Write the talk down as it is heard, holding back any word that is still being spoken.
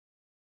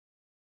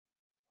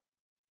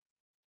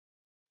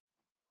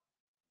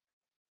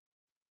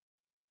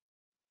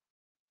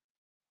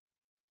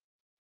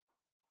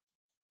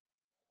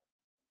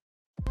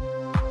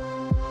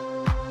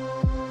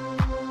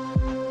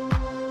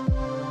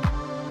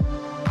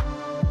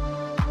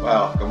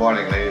Well, good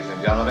morning, ladies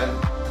and gentlemen.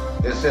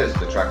 This is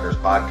the Truckers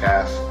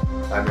Podcast.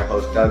 I'm your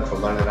host, Doug,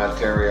 from London,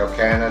 Ontario,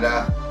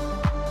 Canada.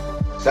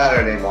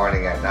 Saturday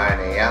morning at 9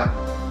 a.m.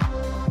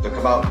 So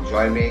come out and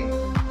join me.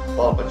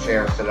 Pull up a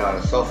chair, sit on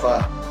a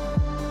sofa,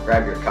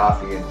 grab your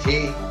coffee and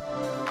tea,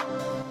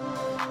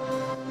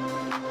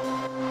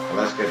 and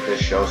let's get this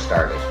show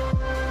started.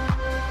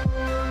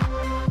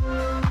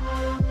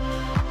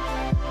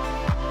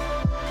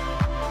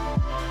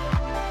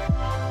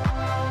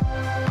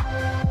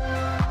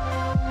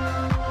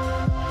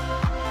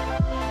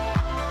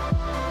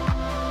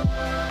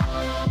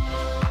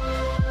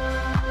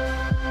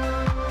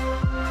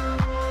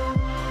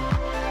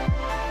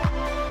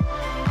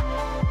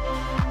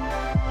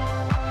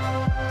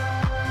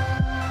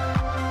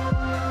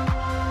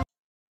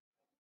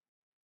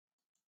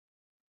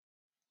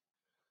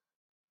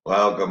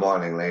 Well, good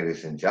morning,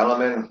 ladies and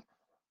gentlemen.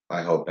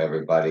 I hope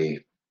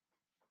everybody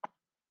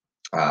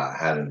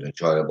had an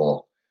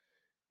enjoyable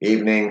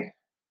evening.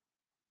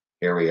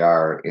 Here we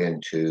are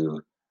into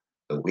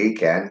the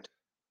weekend,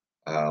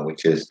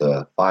 which is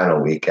the final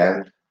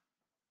weekend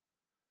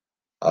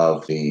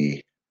of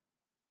the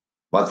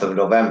month of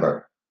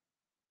November.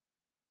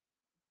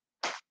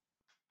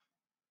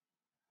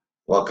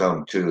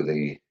 Welcome to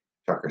the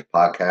Truckers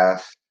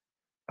Podcast.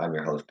 I'm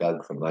your host,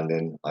 Doug, from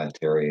London,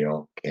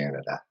 Ontario,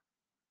 Canada.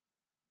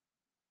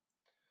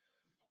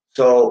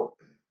 So,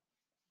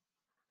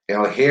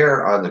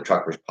 here on the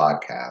Truckers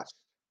Podcast,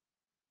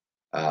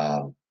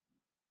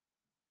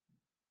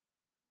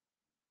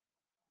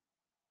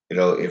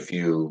 if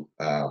you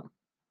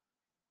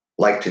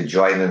like to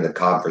join in the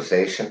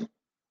conversation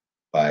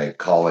by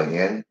calling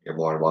in, you're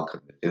more than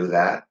welcome to do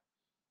that.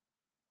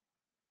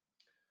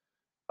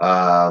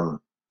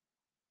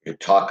 You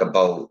talk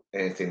about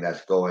anything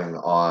that's going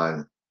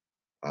on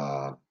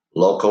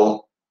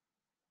local,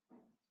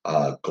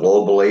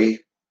 globally,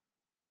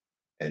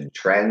 and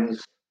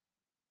trends.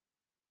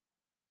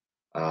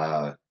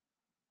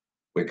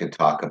 We could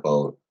talk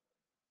about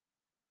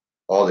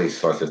all these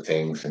sorts of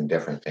things and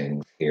different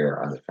things here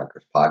on the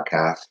Truckers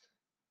Podcast.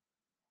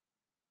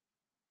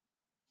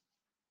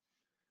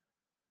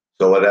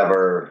 So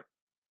whatever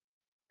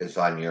is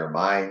on your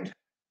mind,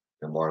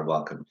 you're more than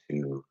welcome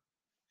to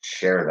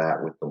share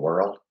that with the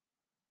world.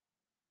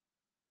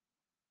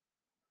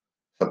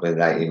 Something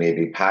that you may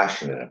be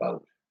passionate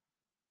about.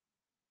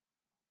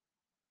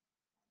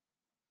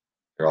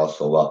 You're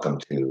also welcome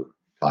to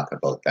talk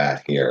about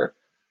that here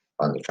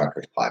on the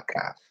Truckers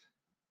Podcast.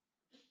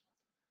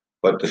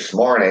 But this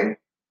morning,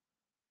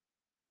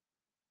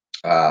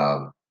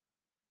 as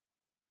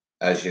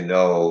you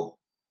know,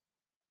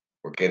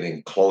 we're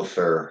getting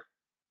closer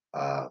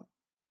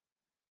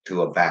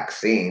to a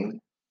vaccine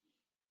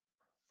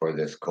for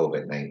this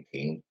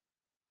COVID-19.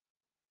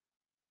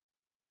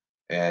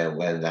 And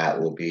when that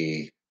will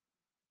be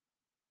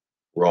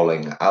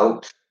rolling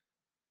out,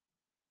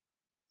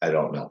 I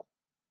don't know.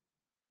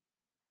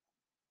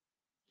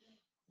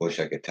 Wish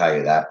I could tell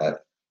you that,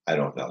 but I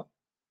don't know.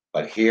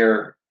 But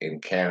here in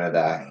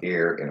Canada,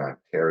 here in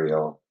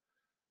Ontario,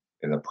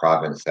 in the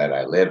province that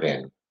I live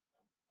in,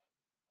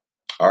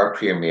 our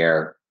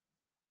premier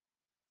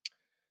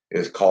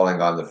is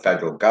calling on the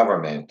federal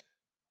government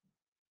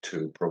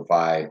to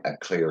provide a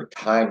clear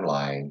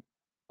timeline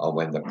on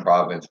when the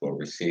province will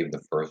receive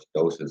the first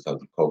doses of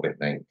the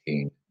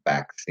COVID-19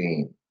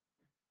 vaccine,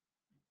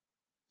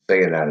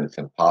 saying that it's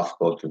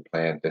impossible to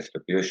plan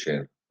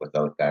distribution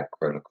without that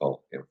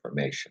critical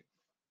information.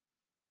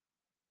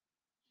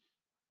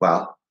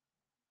 Well,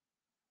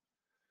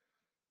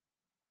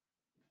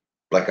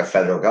 like our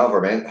federal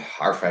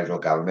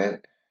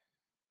government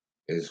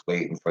is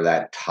waiting for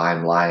that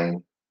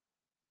timeline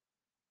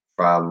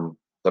from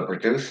the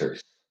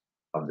producers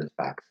of this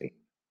vaccine,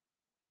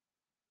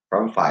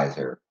 from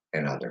Pfizer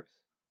and others.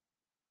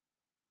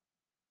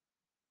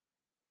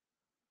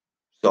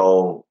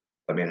 So,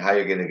 how are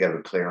you going to get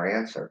a clear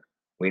answer?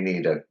 We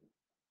need a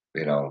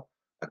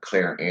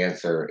clear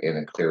answer and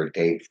a clear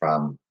date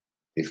from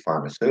these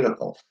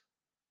pharmaceuticals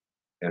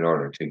in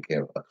order to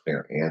give a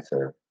clear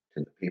answer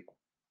to the people.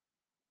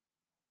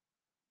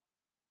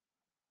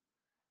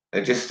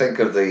 And just think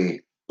of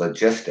the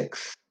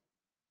logistics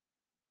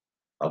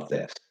of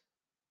this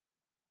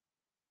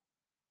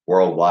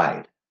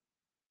worldwide.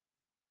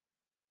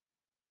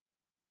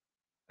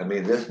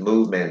 This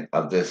movement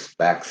of this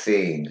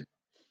vaccine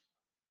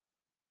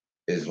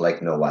is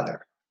like no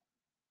other.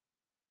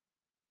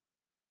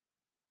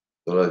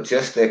 The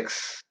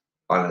logistics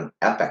on an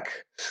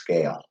epic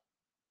scale.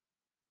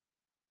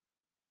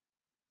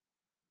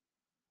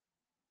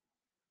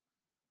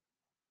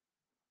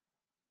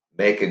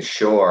 Making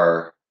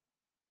sure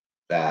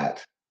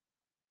that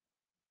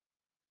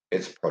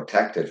it's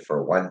protected,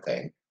 for one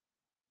thing.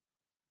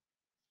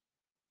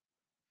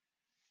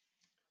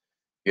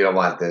 You don't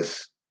want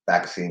this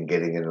vaccine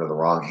getting into the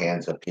wrong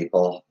hands of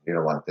people. You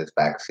don't want this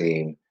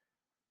vaccine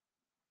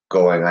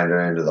going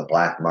into the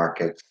black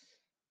markets.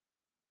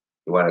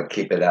 You want to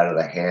keep it out of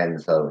the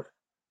hands of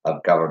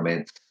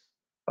governments,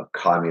 of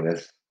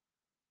communists,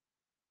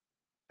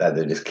 that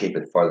they just keep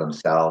it for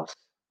themselves.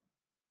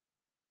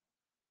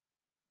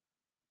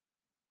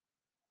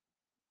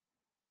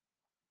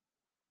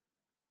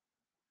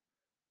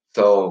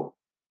 So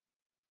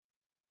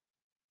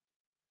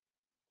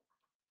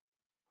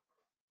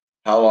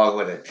how long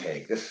would it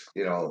take?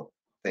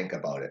 Think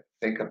about it.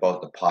 Think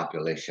about the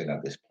population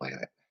of this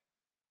planet.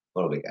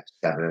 What do we got?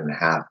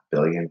 7.5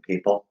 billion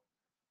people.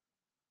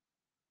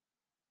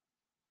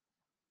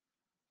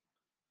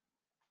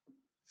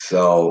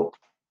 So,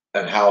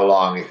 and how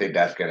long do you think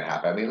that's going to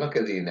happen? I mean, look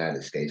at the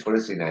United States. What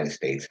does the United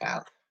States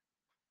have?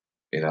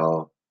 You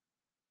know,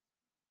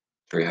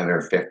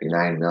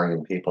 359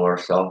 million people or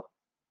so.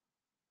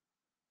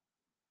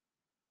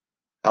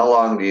 How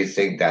long do you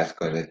think that's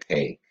going to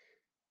take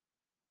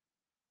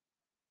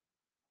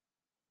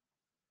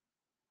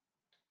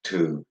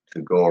to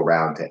go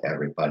around to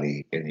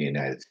everybody in the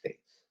United States?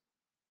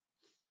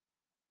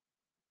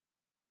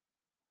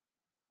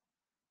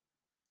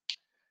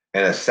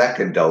 And a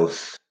second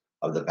dose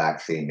of the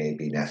vaccine may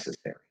be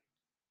necessary.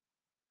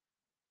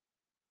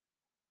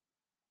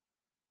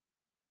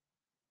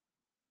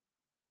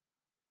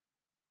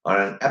 On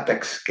an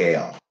epic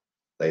scale,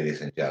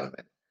 ladies and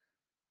gentlemen,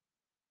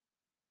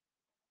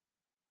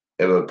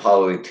 it would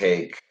probably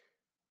take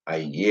a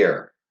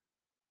year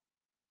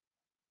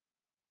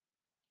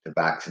to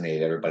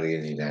vaccinate everybody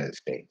in the United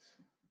States.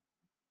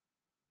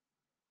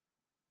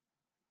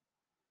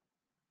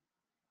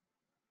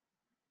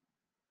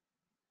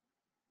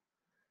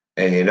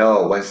 And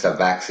once the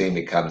vaccine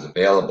becomes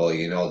available,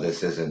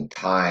 this isn't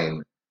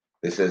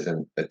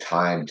the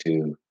time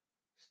to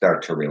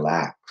start to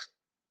relax.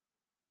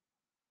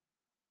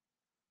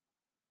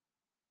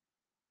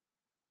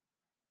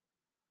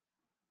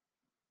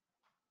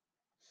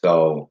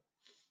 So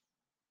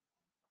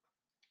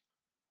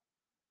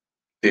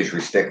these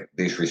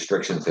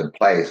restrictions in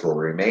place will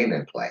remain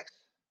in place.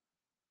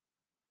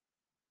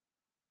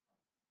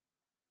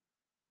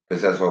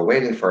 Because as we're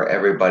waiting for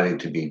everybody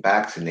to be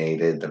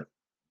vaccinated,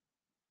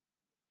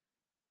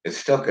 it's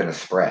still going to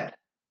spread.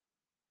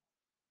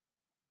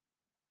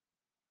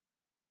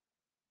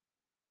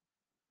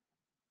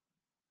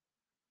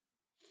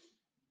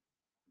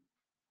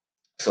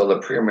 So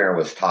the premier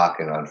was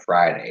talking on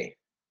Friday,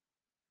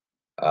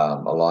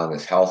 along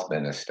as health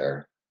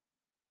minister,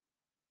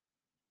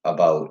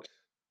 about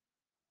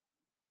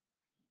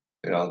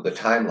the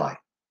timeline.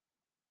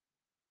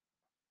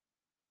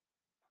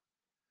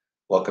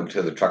 Welcome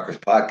to the Truckers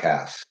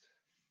Podcast.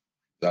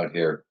 Out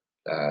here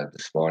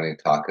this morning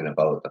talking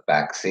about the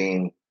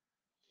vaccine.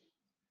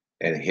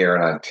 And here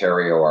in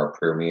Ontario, our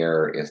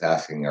premier is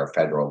asking our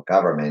federal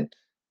government,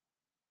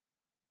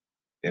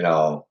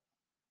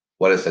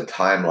 what is the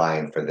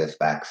timeline for this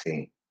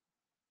vaccine?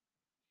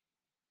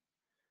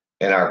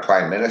 And our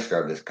prime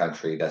minister of this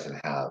country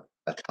doesn't have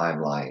a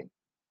timeline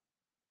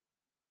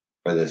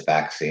for this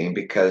vaccine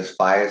because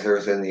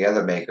Pfizer's and the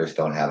other makers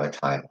don't have a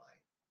timeline.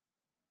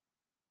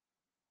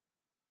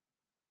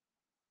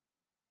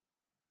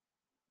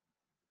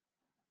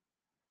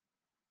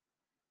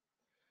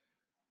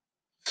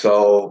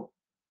 So,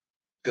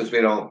 because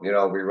we don't, we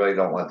really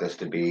don't want this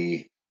to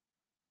be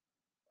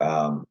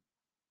um,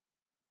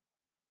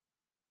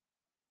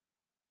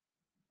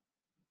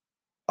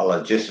 a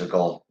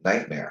logistical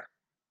nightmare.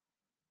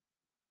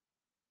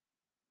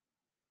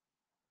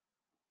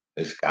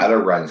 It's got to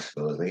run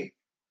smoothly.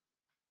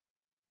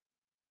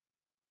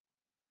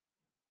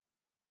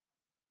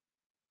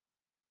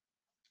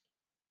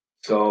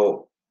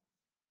 So,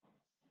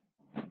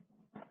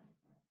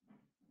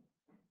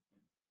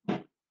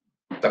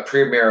 the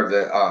premier of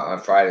the on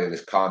Friday,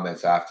 his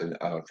comments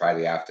on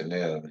Friday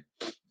afternoon.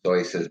 So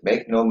he says,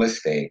 "Make no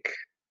mistake,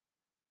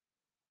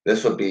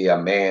 this would be a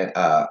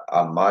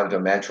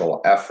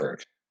monumental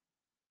effort."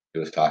 He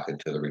was talking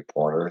to the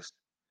reporters.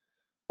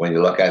 When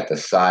you look at the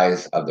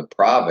size of the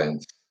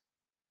province,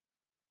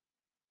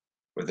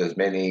 with as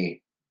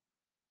many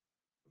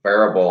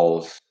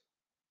variables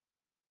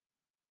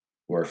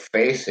we're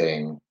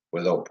facing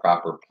without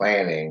proper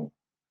planning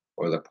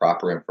or the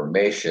proper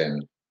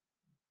information,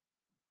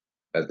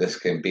 that this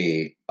can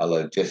be a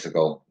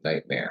logistical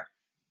nightmare.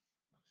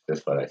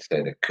 That's what I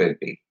said it could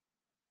be.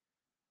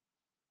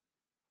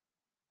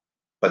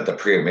 But the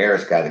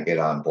premier's got to get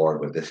on board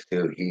with this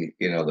too.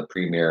 The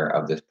premier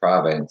of this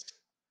province,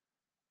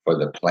 for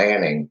the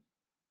planning,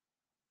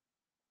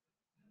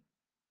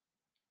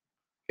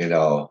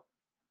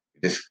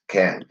 this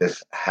can't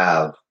just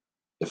have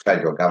the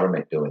federal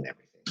government doing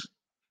everything.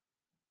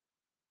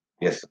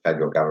 Yes, the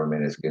federal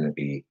government is going to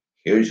be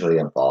hugely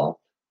involved.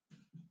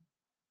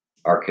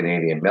 Our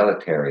Canadian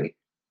military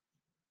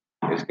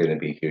is going to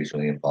be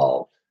hugely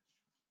involved.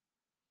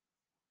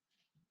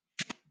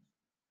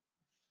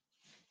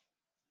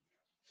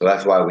 So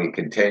that's why we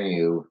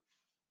continue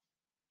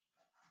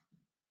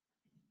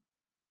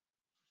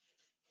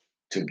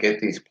to get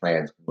these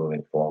plans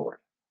moving forward,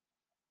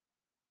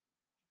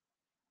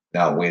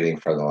 not waiting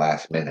for the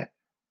last minute.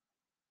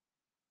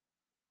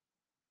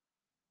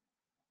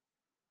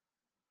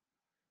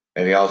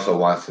 And he also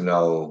wants to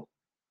know,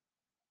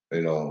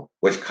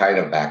 which kind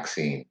of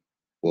vaccine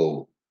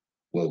will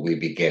we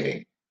be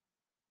getting?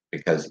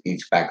 Because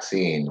each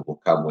vaccine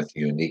will come with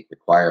unique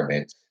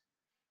requirements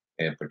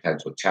and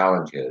potential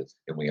challenges.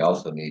 And we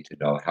also need to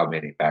know how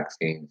many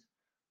vaccines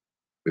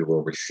we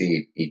will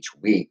receive each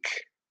week.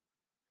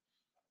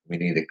 We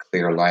need a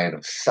clear line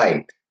of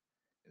sight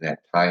in that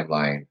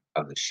timeline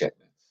of the shipments.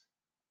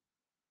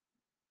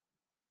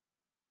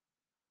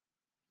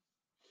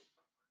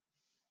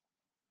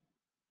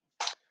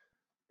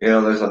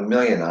 There's a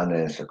million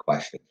unanswered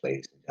questions,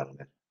 ladies and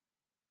gentlemen.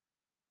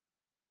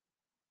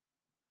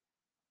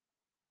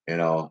 You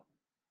know,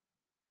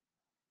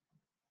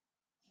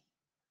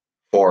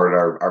 Ford,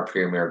 our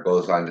premier,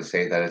 goes on to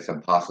say that it's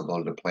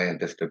impossible to plan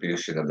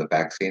distribution of the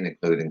vaccine,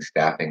 including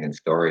staffing and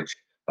storage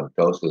of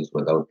doses,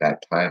 without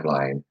that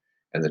timeline,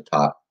 and the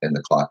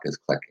clock is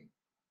clicking.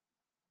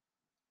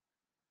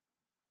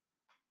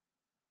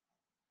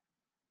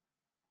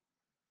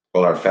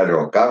 Well, our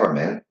federal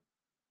government,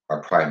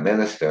 our prime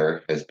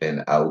minister, has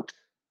been out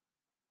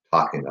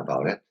talking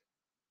about it,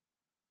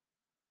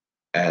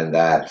 and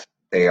that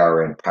they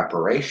are in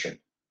preparation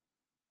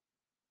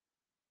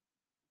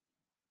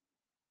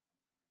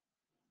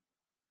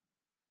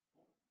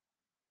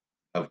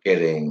of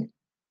getting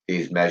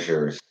these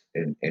measures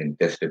in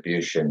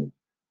distribution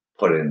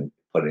put in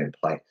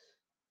place.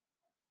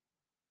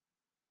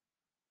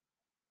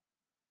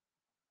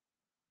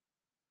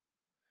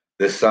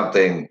 This is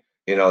something,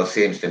 it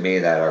seems to me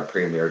that our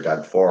premier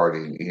Doug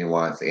Ford, he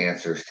wants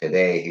answers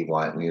today. He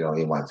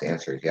wants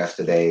answers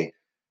yesterday.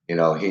 You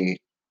know, he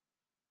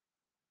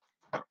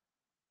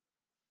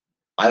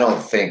I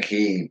don't think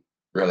he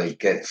really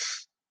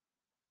gets,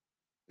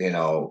 you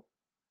know,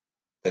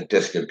 the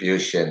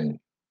distribution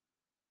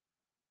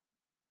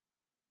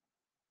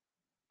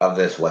of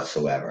this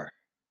whatsoever.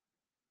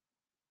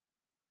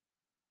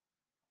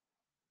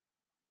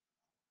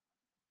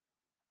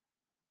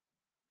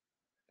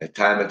 And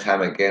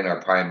time again,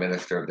 our prime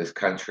minister of this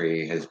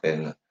country has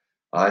been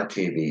on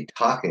TV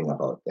talking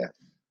about this.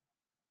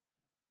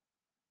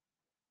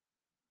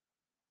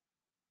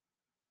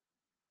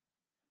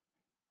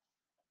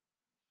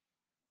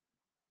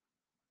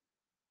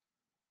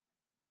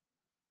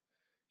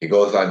 He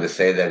goes on to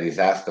say that he's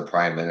asked the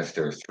prime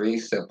minister three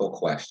simple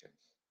questions.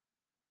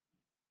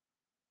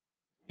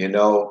 You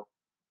know,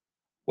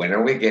 when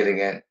are we getting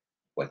it?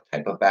 What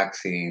type of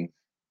vaccine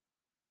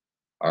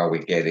are we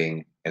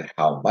getting? And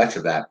how much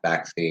of that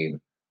vaccine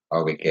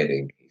are we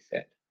getting? He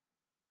said.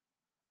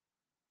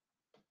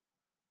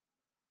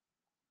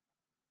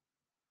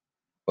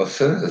 Well, as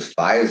soon as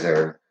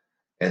Pfizer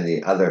and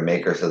the other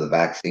makers of the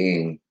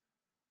vaccine,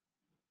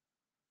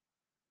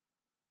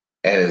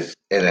 and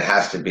it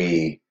has to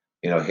be,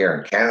 here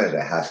in Canada,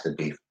 it has to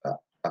be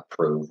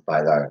approved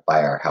by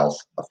our health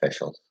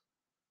officials.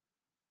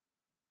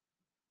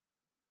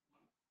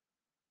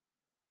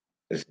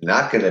 It's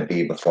not going to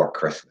be before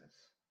Christmas.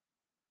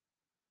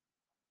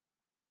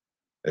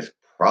 It's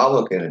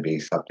probably going to be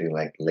something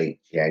like late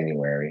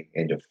January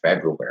into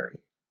February.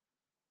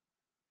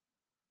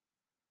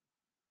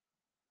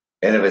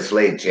 And if it's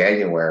late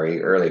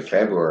January, early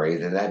February,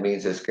 then that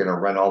means it's going to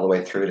run all the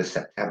way through to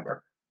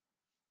September.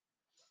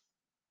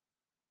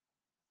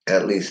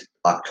 At least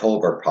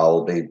October,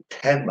 probably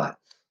 10 months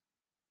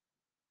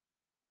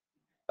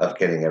of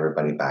getting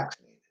everybody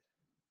vaccinated.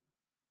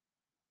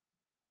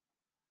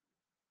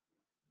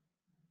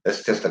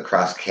 That's just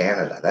across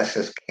Canada. That's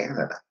just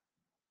Canada.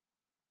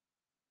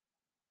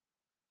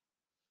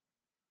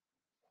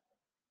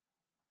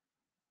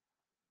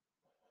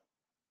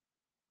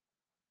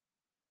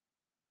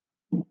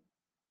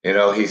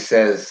 He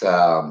says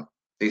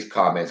these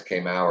comments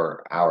came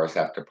hours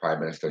after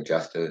Prime Minister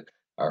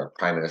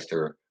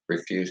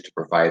refused to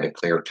provide a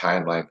clear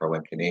timeline for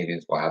when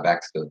Canadians will have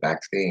access to the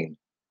vaccine,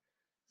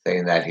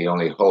 saying that he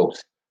only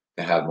hopes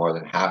to have more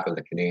than half of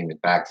the Canadians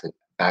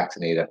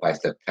vaccinated by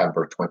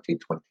September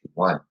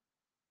 2021.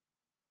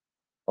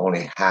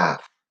 Only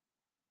half.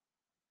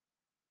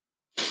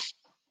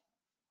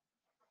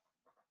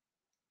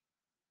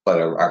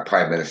 But our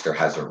Prime Minister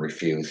hasn't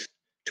refused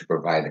to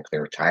provide a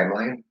clear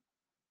timeline.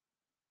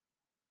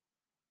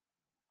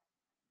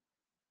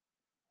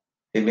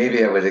 He may be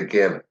able to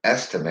give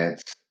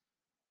estimates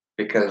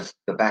because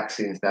the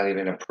vaccine's not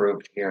even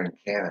approved here in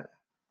Canada.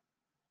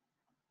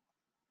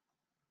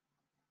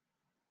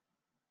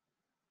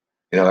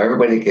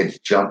 Everybody gets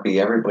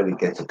jumpy, everybody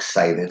gets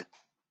excited.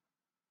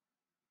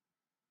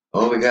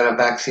 Oh, we got a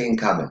vaccine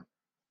coming.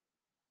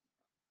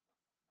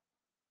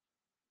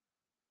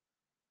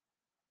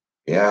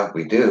 Yeah,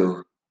 we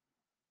do.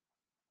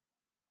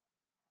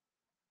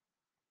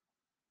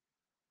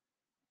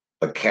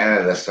 But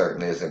Canada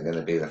certainly isn't going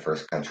to be the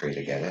first country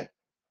to get it.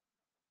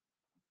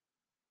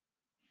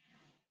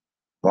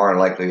 More than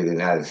likely the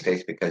United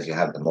States because you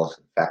have the most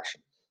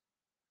infections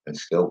and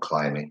still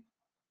climbing.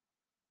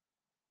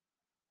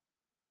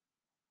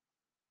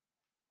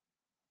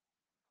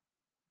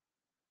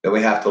 Then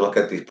we have to look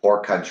at these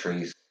poor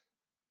countries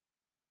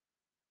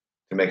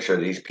to make sure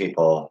these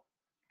people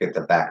get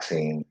the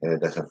vaccine and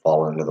it doesn't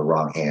fall into the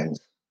wrong hands.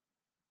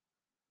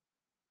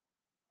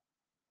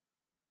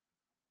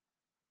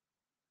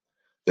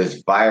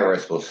 This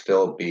virus will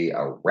still be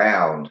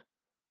around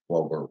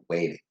while we're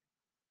waiting.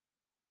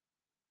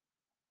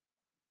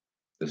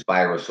 This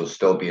virus will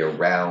still be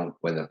around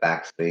when the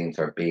vaccines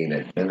are being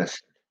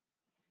administered.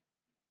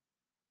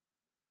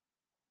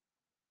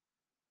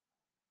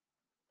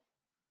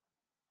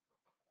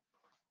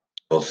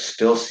 We'll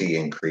still see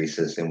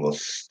increases and we'll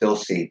still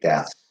see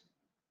deaths.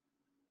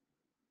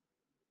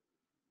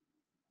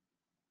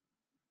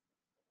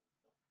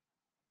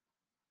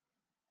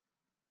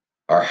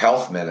 Our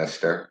health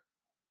minister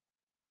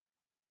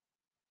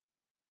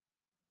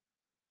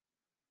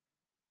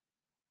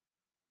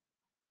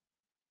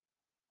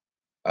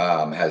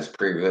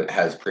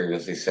has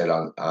previously said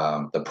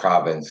on the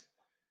province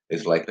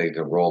is likely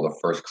to roll the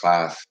first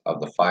class of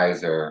the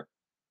Pfizer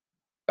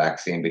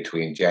vaccine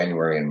between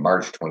January and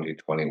March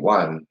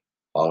 2021,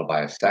 followed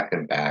by a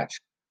second batch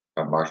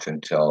from March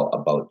until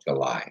about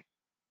July.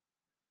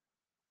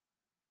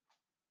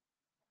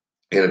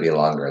 It'll be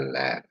longer than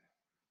that.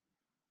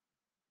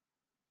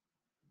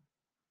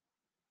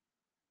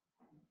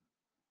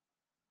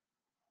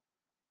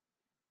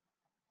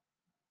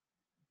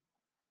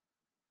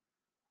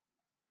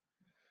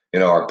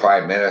 Our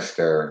prime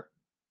minister,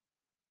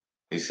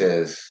 he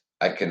says,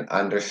 I can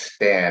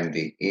understand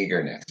the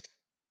eagerness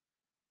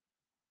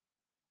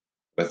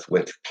with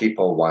which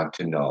people want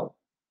to know,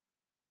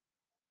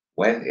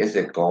 when is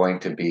it going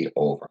to be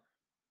over?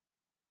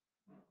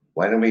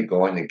 When are we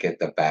going to get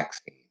the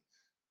vaccine?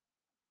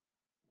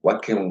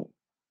 What can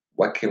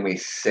we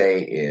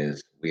say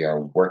is we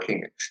are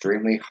working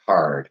extremely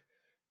hard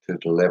to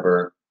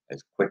deliver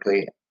as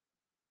quickly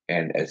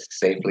and as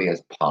safely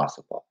as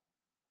possible.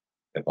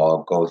 If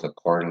all goes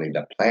accordingly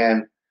to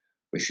plan,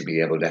 we should be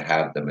able to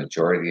have the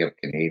majority of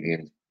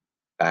Canadians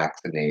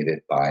vaccinated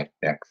by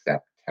next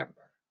September.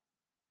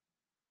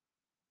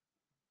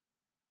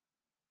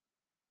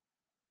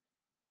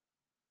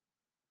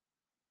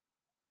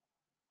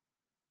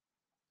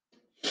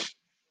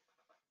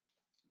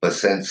 But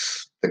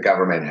since the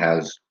government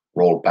has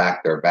rolled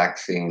back their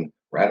vaccine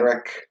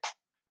rhetoric,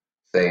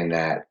 saying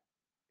that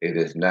it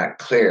is not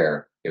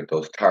clear if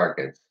those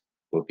targets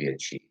will be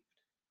achieved.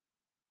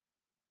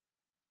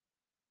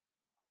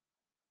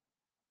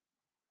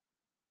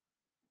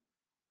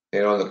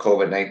 The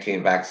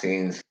COVID-19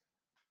 vaccines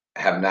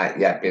have not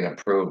yet been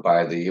approved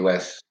by the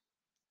U.S.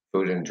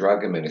 Food and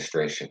Drug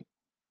Administration,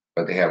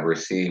 but they have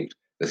received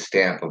the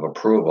stamp of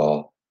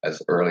approval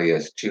as early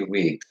as 2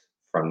 weeks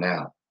from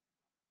now.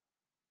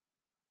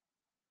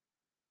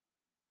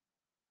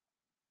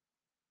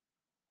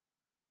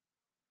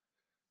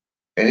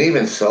 And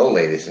even so,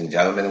 ladies and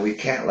gentlemen, we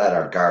can't let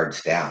our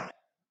guards down.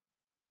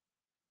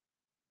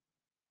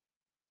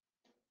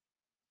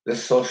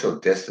 This social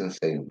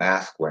distancing,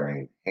 mask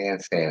wearing,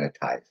 hand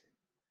sanitizing,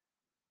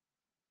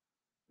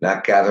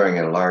 not gathering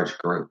in large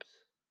groups.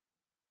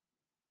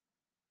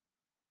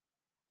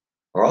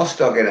 We're all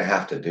still going to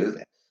have to do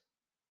this.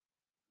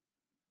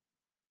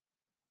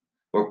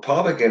 We're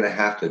probably going to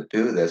have to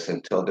do this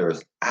until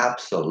there's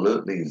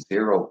absolutely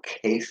zero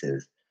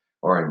cases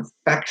or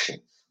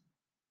infections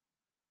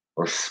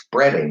or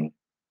spreading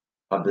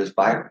of this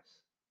virus.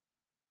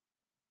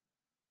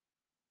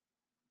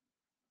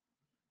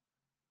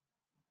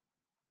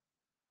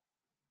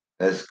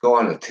 It's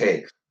going to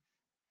take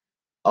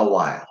a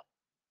while.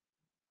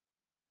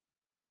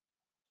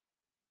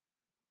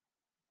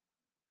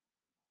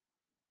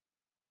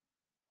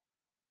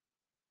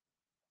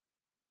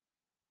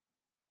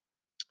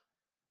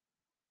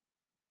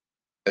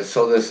 And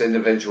so this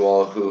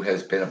individual who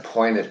has been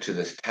appointed to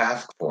this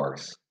task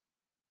force is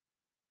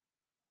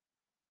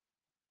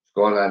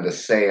going on to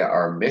say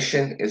our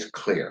mission is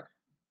clear.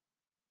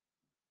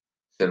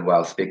 Said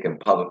while speaking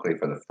publicly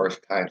for the first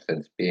time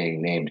since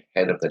being named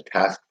head of the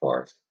task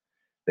force,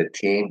 the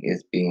team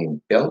is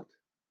being built.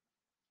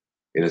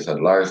 It is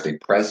largely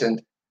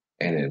present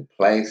and in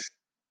place,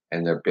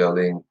 and they're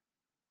building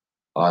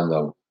on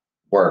the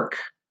work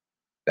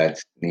that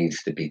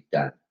needs to be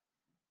done.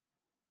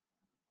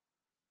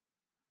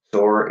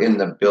 So we're in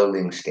the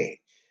building stage.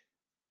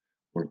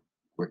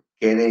 We're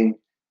getting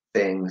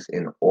things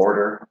in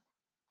order.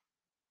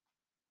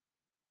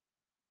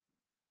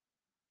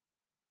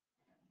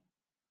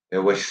 I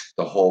wish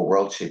the whole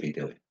world should be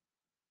doing.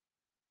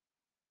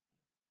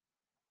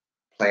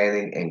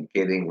 Planning and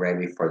getting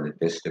ready for the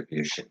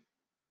distribution.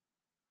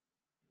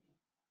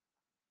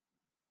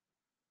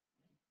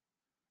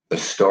 The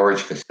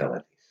storage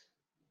facilities.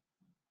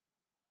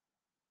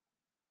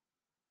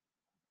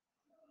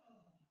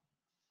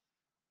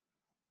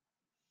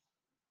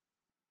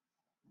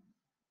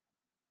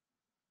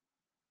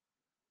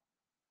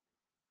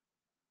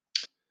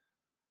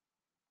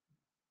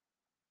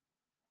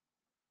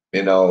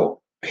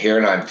 Here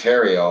in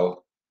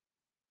Ontario,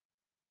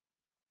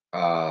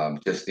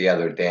 just the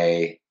other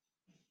day,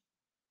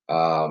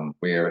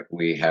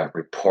 we have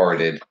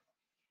reported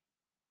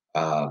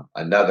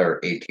another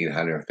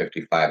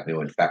 1,855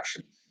 new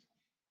infections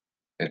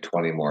and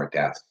 20 more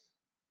deaths.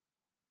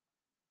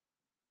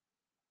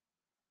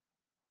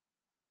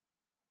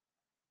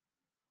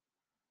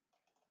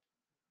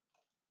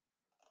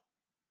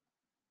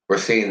 We're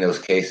seeing those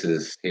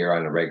cases here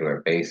on a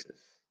regular basis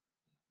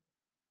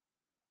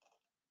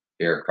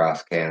here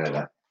across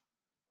Canada.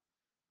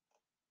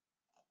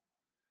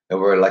 And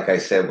we're, like I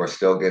said, we're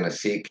still going to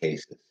see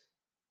cases.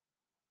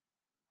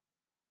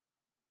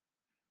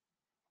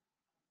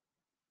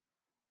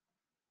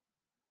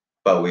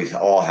 But we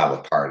all have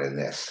a part in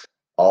this,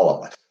 all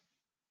of us.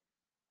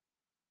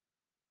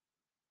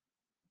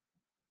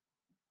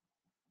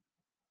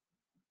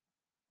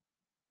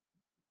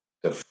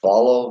 To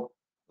follow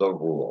the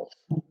rules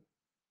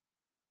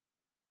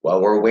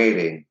while we're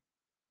waiting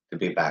to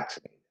be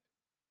vaccinated.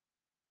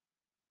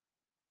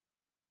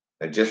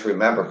 And just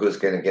remember who's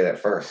going to get it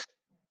first.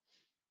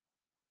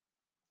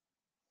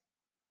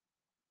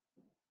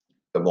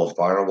 The most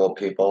vulnerable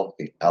people,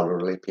 the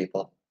elderly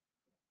people.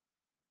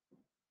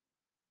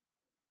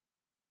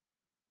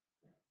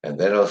 And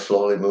then it'll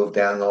slowly move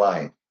down the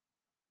line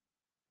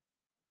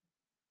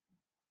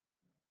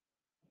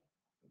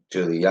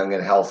to the young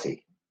and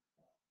healthy.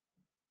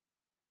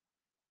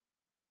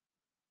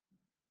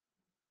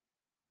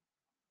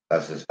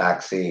 As this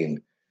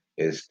vaccine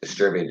is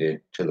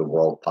distributed to the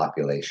world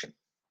population.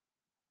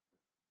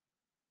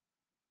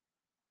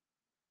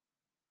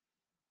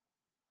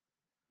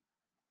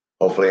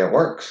 Hopefully it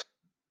works.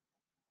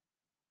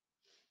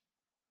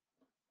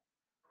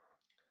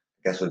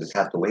 I guess we'll just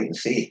have to wait and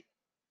see.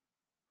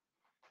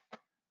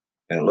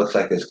 And it looks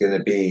like it's going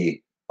to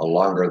be a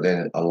longer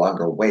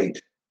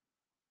wait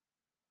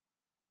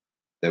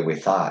than we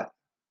thought.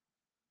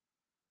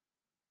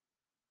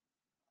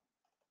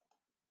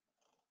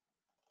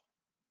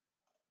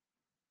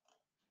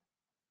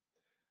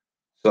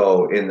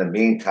 So in the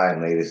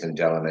meantime, ladies and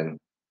gentlemen,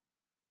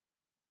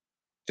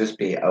 just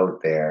be out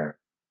there,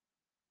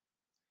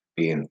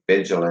 being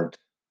vigilant,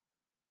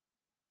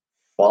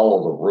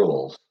 follow the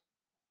rules,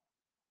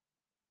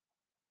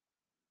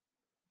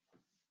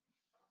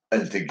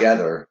 and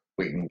together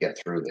we can get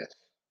through this.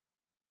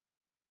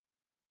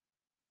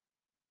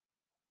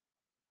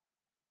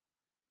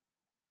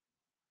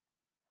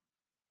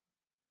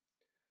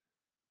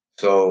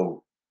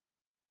 So,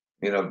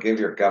 give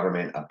your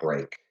government a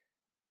break.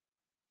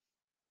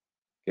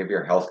 Give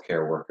your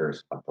healthcare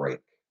workers a break.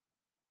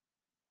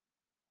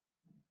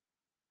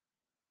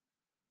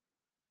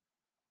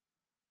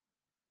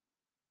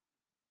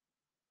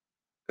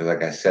 Because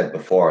like I said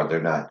before,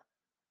 they're not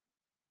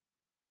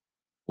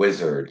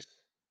wizards.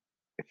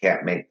 They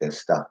can't make this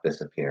stuff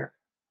disappear.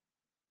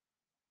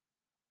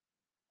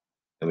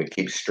 And we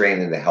keep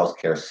straining the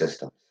healthcare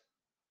systems.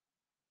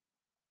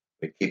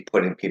 We keep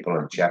putting people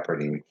in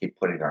jeopardy. We keep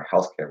putting our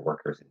healthcare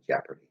workers in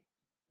jeopardy.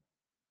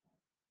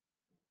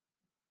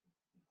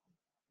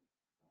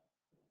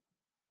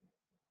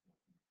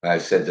 And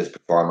I've said this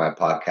before on my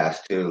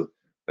podcast too.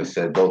 I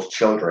said those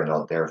children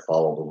out there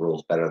follow the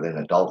rules better than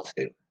adults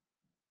do.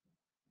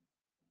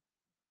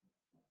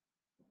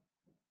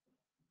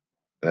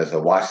 And as I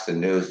watch the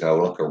news and I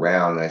look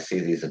around and I see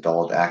these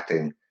adults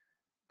acting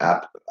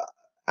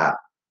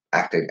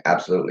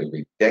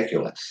absolutely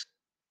ridiculous.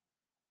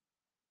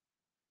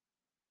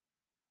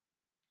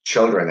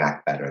 Children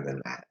act better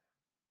than that.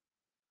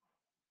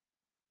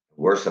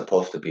 We're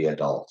supposed to be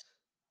adults.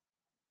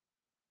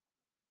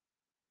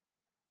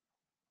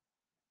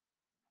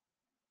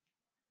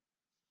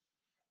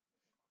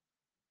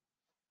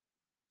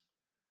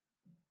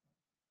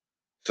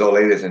 So,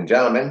 ladies and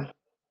gentlemen,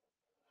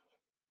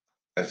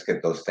 let's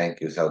get those thank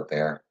yous out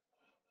there.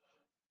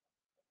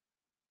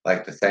 I'd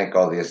like to thank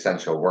all the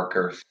essential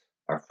workers,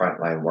 our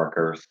frontline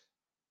workers,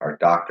 our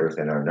doctors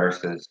and our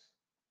nurses,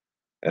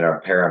 and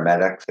our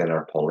paramedics and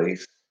our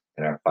police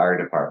and our fire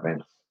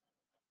departments.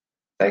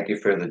 Thank you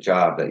for the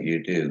job that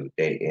you do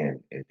day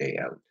in and day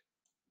out.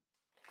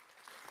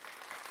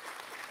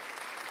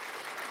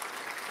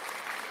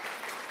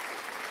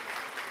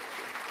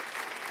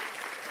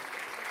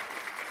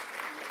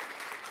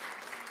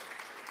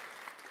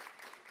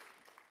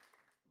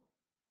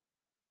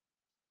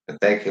 And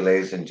thank you,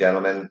 ladies and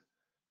gentlemen,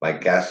 my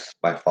guests,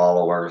 my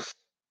followers.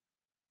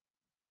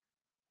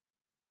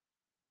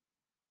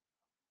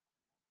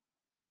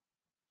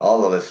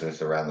 All the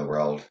listeners around the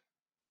world.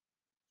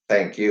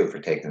 Thank you for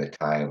taking the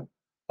time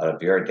out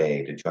of your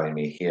day to join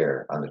me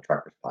here on the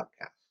Truckers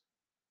Podcast.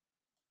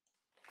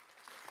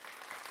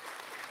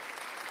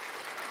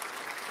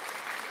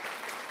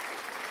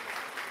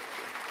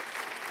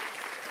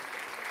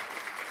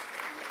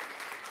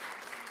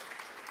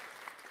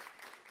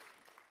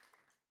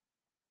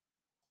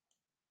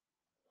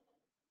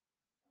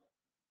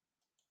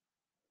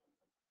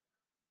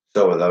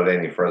 So without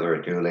any further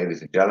ado,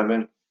 ladies and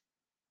gentlemen,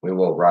 we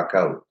will rock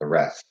out the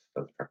rest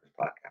of the Truckers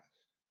Podcast.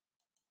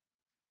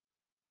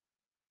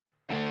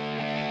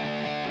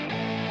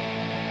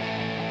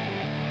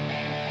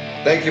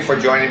 Thank you for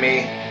joining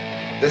me.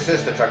 This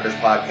is the Truckers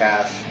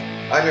Podcast.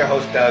 I'm your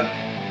host, Doug,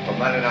 from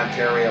London,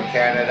 Ontario,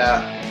 Canada.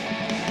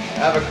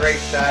 Have a great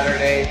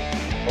Saturday.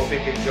 Hope you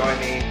can join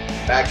me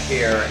back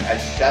here at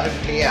 7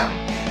 p.m.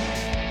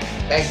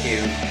 Thank you,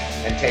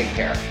 and take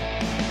care.